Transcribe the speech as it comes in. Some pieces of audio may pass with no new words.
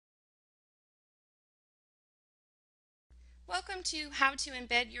Welcome to How to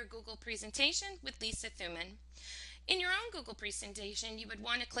Embed Your Google Presentation with Lisa Thuman. In your own Google presentation, you would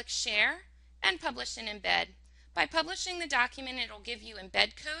want to click Share and Publish an Embed. By publishing the document, it will give you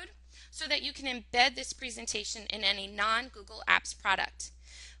embed code so that you can embed this presentation in any non-Google Apps product.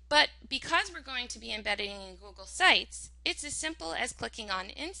 But because we're going to be embedding in Google Sites, it's as simple as clicking on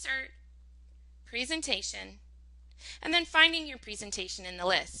Insert, Presentation, and then finding your presentation in the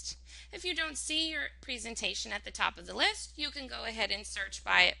list. If you don't see your presentation at the top of the list, you can go ahead and search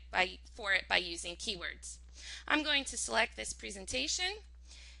for it by using keywords. I'm going to select this presentation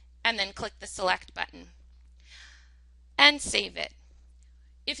and then click the Select button and save it.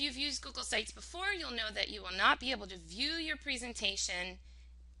 If you've used Google Sites before, you'll know that you will not be able to view your presentation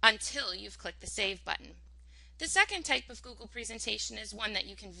until you've clicked the Save button. The second type of Google presentation is one that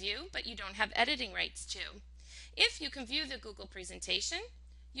you can view, but you don't have editing rights to. If you can view the Google presentation,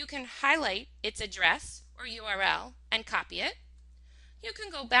 you can highlight its address or URL and copy it. You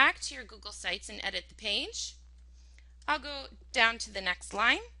can go back to your Google Sites and edit the page. I'll go down to the next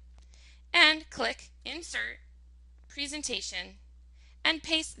line and click Insert, Presentation, and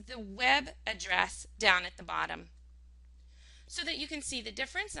paste the web address down at the bottom. So that you can see the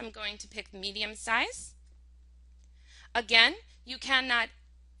difference, I'm going to pick medium size. Again, you cannot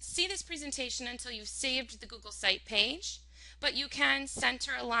see this presentation until you've saved the Google Site page, but you can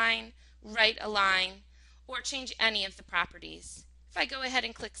center a line, write a line, or change any of the properties. If I go ahead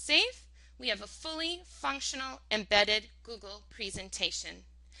and click Save, we have a fully functional embedded Google presentation.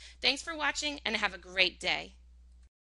 Thanks for watching and have a great day.